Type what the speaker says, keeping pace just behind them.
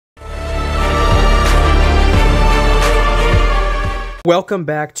Welcome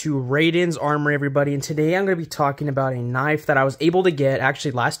back to Rayden's Armory, everybody, and today I'm going to be talking about a knife that I was able to get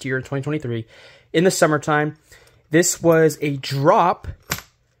actually last year in 2023 in the summertime. This was a drop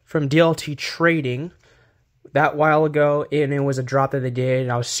from DLT Trading that while ago, and it was a drop that they did,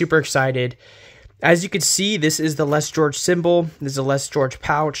 and I was super excited. As you can see, this is the Les George symbol. This is a Les George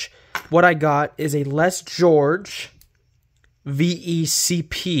pouch. What I got is a Les George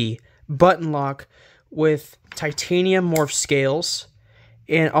VECP button lock with titanium morph scales.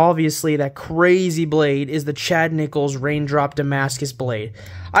 And obviously, that crazy blade is the Chad Nichols Raindrop Damascus blade.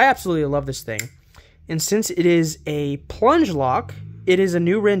 I absolutely love this thing. And since it is a plunge lock, it is a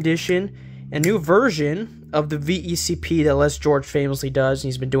new rendition, a new version of the VECP that Les George famously does, and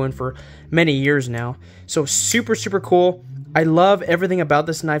he's been doing for many years now. So super, super cool. I love everything about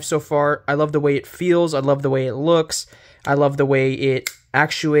this knife so far. I love the way it feels. I love the way it looks. I love the way it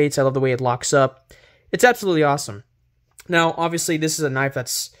actuates. I love the way it locks up. It's absolutely awesome. Now, obviously, this is a knife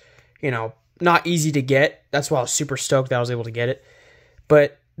that's, not easy to get. That's why I was super stoked that I was able to get it.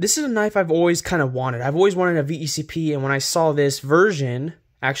 But this is a knife I've always kind of wanted. I've always wanted a VECP, and when I saw this version,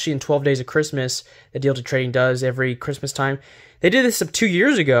 actually in 12 Days of Christmas, that DLT Trading does every Christmas time, they did this 2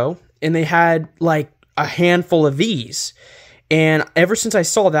 years ago, and they had, like, a handful of these. And ever since I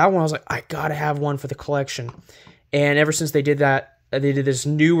saw that one, I was like, I gotta have one for the collection. And ever since they did that, they did this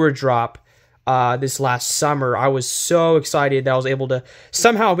newer drop, this last summer, I was so excited that I was able to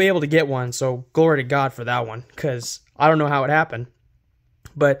somehow be able to get one. So glory to God for that one, because I don't know how it happened.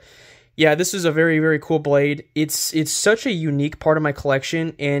 But yeah, this is a very, very cool blade. It's such a unique part of my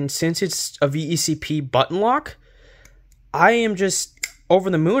collection, and since it's a VECP button lock, I am just over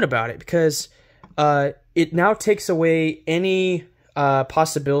the moon about it, because it now takes away any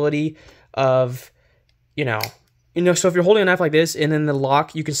possibility of, so if you're holding a knife like this and then the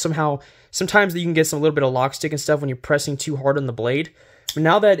lock, you can sometimes you can get a little bit of lock stick and stuff when you're pressing too hard on the blade. But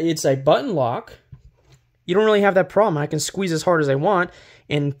now that it's a button lock, you don't really have that problem. I can squeeze as hard as I want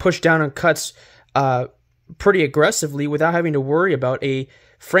and push down on cuts pretty aggressively without having to worry about a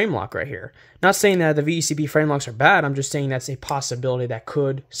frame lock right here. Not saying that the VECP frame locks are bad, I'm just saying that's a possibility that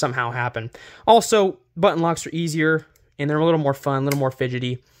could somehow happen. Also, button locks are easier, and they're a little more fun, a little more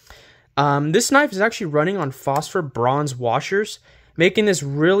fidgety. This knife is actually running on phosphor bronze washers, making this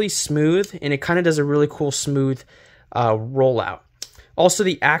really smooth, and it kind of does a really cool smooth rollout. Also,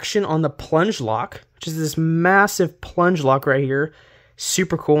 the action on the plunge lock, which is this massive plunge lock right here,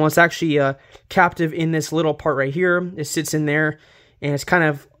 super cool. And it's actually captive in this little part right here. It sits in there, and it's kind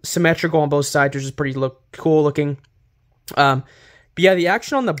of symmetrical on both sides, which is pretty cool looking. But yeah, the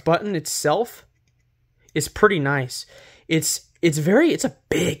action on the button itself is pretty nice. It's a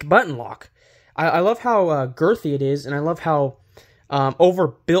big button lock. I love how girthy it is, and I love how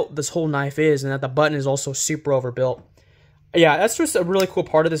overbuilt this whole knife is, and that the button is also super overbuilt. Yeah, that's just a really cool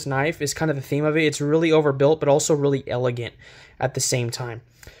part of this knife, is kind of the theme of it. It's really overbuilt, but also really elegant at the same time.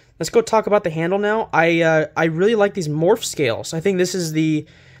 Let's go talk about the handle now. I really like these morph scales. I think this is the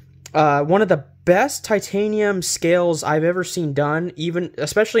one of the best titanium scales I've ever seen done,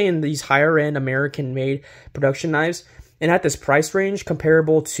 especially in these higher end American-made production knives. And at this price range,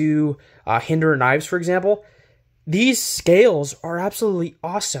 comparable to Hinder knives, for example, these scales are absolutely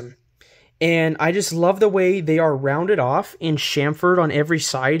awesome. And I just love the way they are rounded off and chamfered on every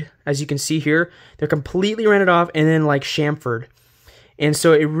side. As you can see here, they're completely rounded off and then like chamfered. And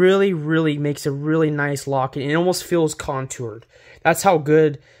so it really, really makes a really nice lock. And it almost feels contoured. That's how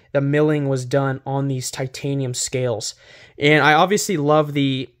good the milling was done on these titanium scales. And I obviously love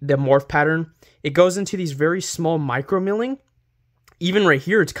the morph pattern. It goes into these very small micro milling. Even right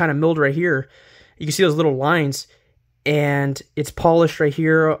here, it's kind of milled right here. You can see those little lines. And it's polished right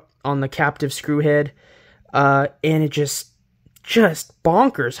here on the captive screw head. And it just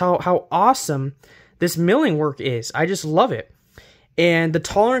bonkers how awesome this milling work is. I just love it. And the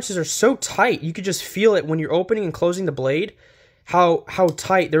tolerances are so tight. You could just feel it when you're opening and closing the blade. How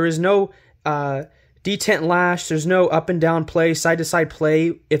tight. There is no detent lash. There's no up and down play, side to side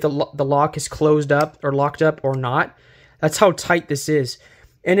play if the lock is closed up or locked up or not. That's how tight this is.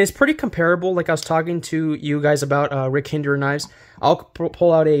 And it's pretty comparable, like I was talking to you guys about Rick Hinder knives. I'll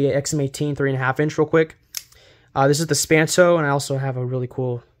pull out a XM18 3.5 inch real quick. This is the Spanso, and I also have a really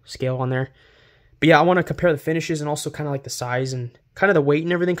cool scale on there. But yeah, I want to compare the finishes and also kind of like the size and kind of the weight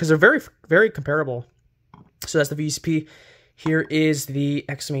and everything, because they're very, very comparable. So that's the VECP. Here is the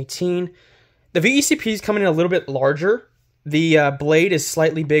XM18. The VECP is coming in a little bit larger. The blade is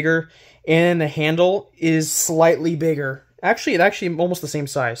slightly bigger, and the handle is slightly bigger. Actually, it's actually almost the same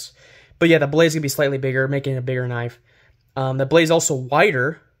size. But yeah, the blade's going to be slightly bigger, making it a bigger knife. The blade's also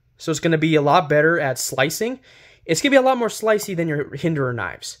wider, so it's going to be a lot better at slicing. It's going to be a lot more slicey than your Hinderer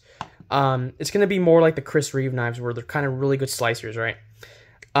knives. It's going to be more like the Chris Reeve knives where they're kind of really good slicers, right?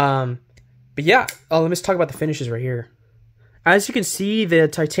 But yeah, let me just talk about the finishes right here. As you can see, the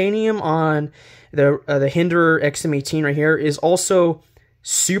titanium on the Hinderer XM18 right here is also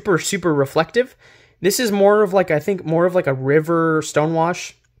super, super reflective. This is more of like, I think, more of like a river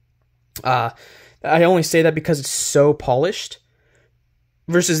stonewash. I only say that because it's so polished.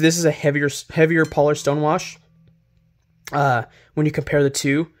 Versus this is a heavier polished stonewash. When you compare the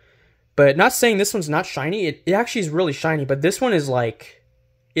two. But not saying this one's not shiny. It actually is really shiny. But this one is like,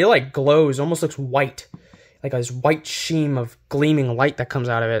 it like glows, almost looks white. Like this white sheen of gleaming light that comes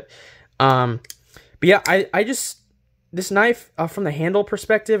out of it. But yeah, I just, this knife from the handle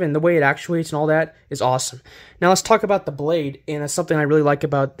perspective and the way it actuates and all that is awesome. Now let's talk about the blade. And that's something I really like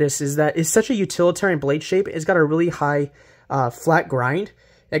about this is that it's such a utilitarian blade shape. It's got a really high flat grind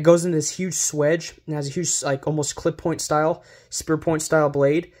that goes into this huge swedge and has a huge, like, almost clip point style, spear point style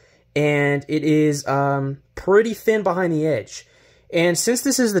blade. And it is pretty thin behind the edge. And since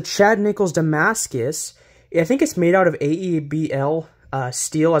this is the Chad Nichols Damascus, I think it's made out of AEBL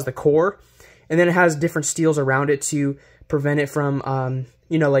steel as the core. And then it has different steels around it to prevent it from,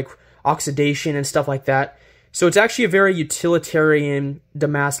 you know, like oxidation and stuff like that. So it's actually a very utilitarian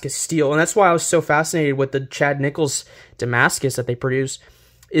Damascus steel. And that's why I was so fascinated with the Chad Nichols Damascus that they produce,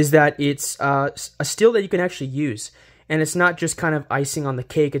 is that it's a steel that you can actually use. And it's not just kind of icing on the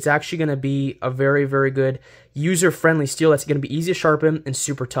cake. It's actually going to be a very, very good user-friendly steel that's going to be easy to sharpen and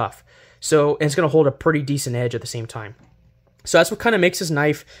super tough. So, and it's going to hold a pretty decent edge at the same time. So that's what kind of makes this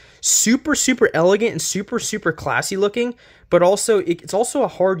knife super, super elegant and super, super classy looking. But also, it's also a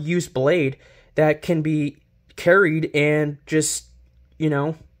hard-used blade that can be carried and just, you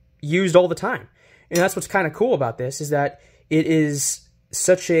know, used all the time. And that's what's kind of cool about this, is that it is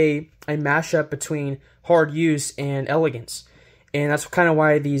such a mashup between hard use and elegance. And that's kind of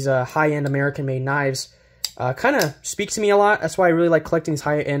why these high-end American-made knives kind of speak to me a lot. That's why I really like collecting these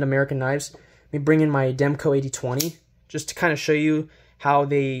high-end American knives. Let me bring in my Demco 8020 just to kind of show you how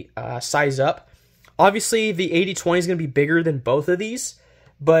they size up. Obviously, the 8020 is going to be bigger than both of these,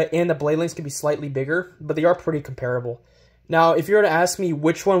 and the blade lengths can be slightly bigger, but they are pretty comparable. Now, if you were to ask me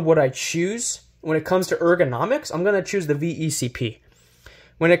which one would I choose when it comes to ergonomics, I'm going to choose the VECP.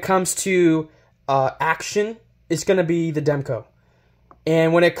 When it comes to action, it's going to be the Demco.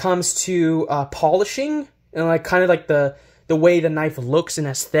 And when it comes to polishing, and like kind of like the way the knife looks and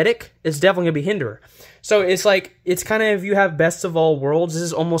aesthetic, it's definitely going to be Hinderer. So it's like, it's kind of, you have best of all worlds. This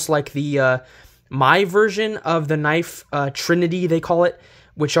is almost like the my version of the knife Trinity, they call it,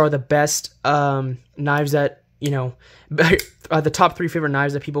 which are the best knives that, you know, the top 3 favorite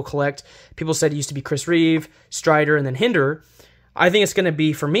knives that people collect. People said it used to be Chris Reeve, Strider, and then Hinderer. I think it's going to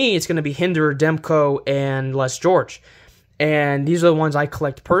be, for me, it's going to be Hinderer, Demco, and Les George. And these are the ones I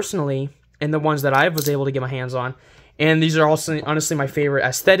collect personally, and the ones that I was able to get my hands on. And these are also, honestly, my favorite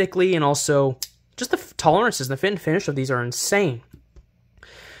aesthetically, and also just the tolerances and the fit and finish of these are insane.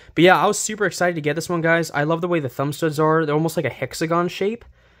 But yeah, I was super excited to get this one, guys. I love the way the thumb studs are. They're almost like a hexagon shape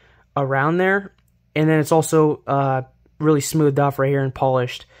around there. And then it's also really smoothed off right here and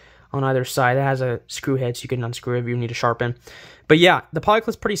polished on either side. It has a screw head, so you can unscrew it if you need to sharpen. But yeah, the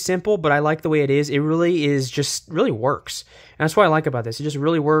polyclip's pretty simple, but I like the way it is. It really is just, really works. And that's what I like about this. It just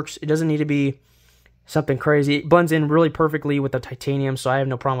really works. It doesn't need to be something crazy. It blends in really perfectly with the titanium, so I have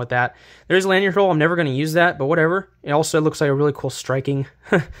no problem with that. There's a lanyard hole. I'm never going to use that, but whatever. It also looks like a really cool striking.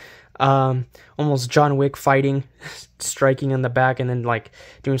 Almost John Wick fighting, striking in the back, and then like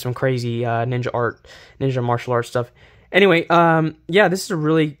doing some crazy ninja martial arts stuff. Anyway, yeah, this is a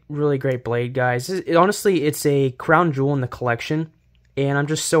really, really great blade, guys. Honestly, it's a crown jewel in the collection, and I'm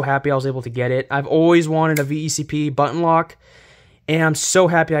just so happy I was able to get it. I've always wanted a VECP button lock, and I'm so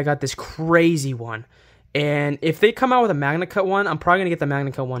happy I got this crazy one. And if they come out with a Magna Cut one, I'm probably going to get the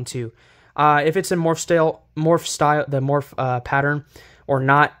Magna Cut one too. If it's in morph style, the morph pattern, or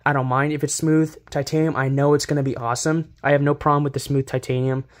not, I don't mind. If it's smooth titanium, I know it's going to be awesome. I have no problem with the smooth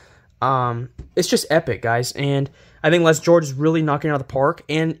titanium. It's just epic, guys, and I think Les George is really knocking it out of the park.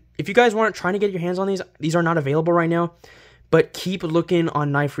 And if you guys want trying to get your hands on these are not available right now, but keep looking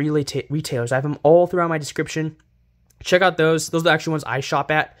on knife retailers. I have them all throughout my description. Check out those. Those are the actual ones I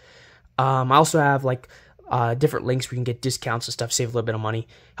shop at. I also have like different links where you can get discounts and stuff, save a little bit of money.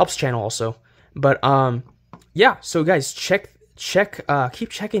 Helps the channel also. But yeah, so guys, keep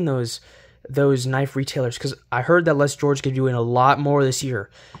checking those knife retailers, because I heard that Les George could be doing a lot more this year.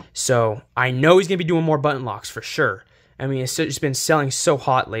 So I know he's going to be doing more button locks for sure. I mean, it's just been selling so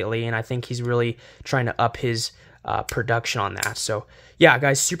hot lately, and I think he's really trying to up his production on that. So yeah,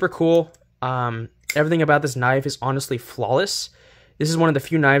 guys, super cool. Everything about this knife is honestly flawless. This is one of the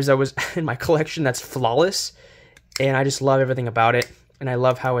few knives that was in my collection that's flawless, and I just love everything about it. And I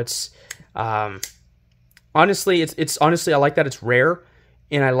love how it's, honestly, I like that it's rare,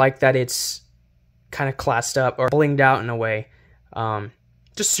 and I like that it's kind of classed up or blinged out in a way.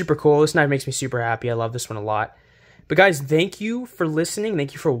 Just super cool. This knife makes me super happy. I love this one a lot. But guys, thank you for listening.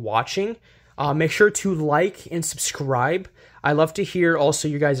 Thank you for watching. Make sure to like and subscribe. I love to hear also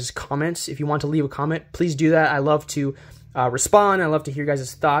your guys' comments. If you want to leave a comment, please do that. I love to respond. I love to hear your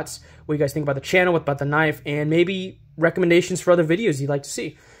guys' thoughts, what you guys think about the channel, what about the knife, and maybe recommendations for other videos you'd like to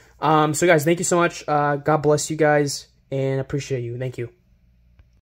see. So guys, thank you so much. God bless you guys, and appreciate you. Thank you.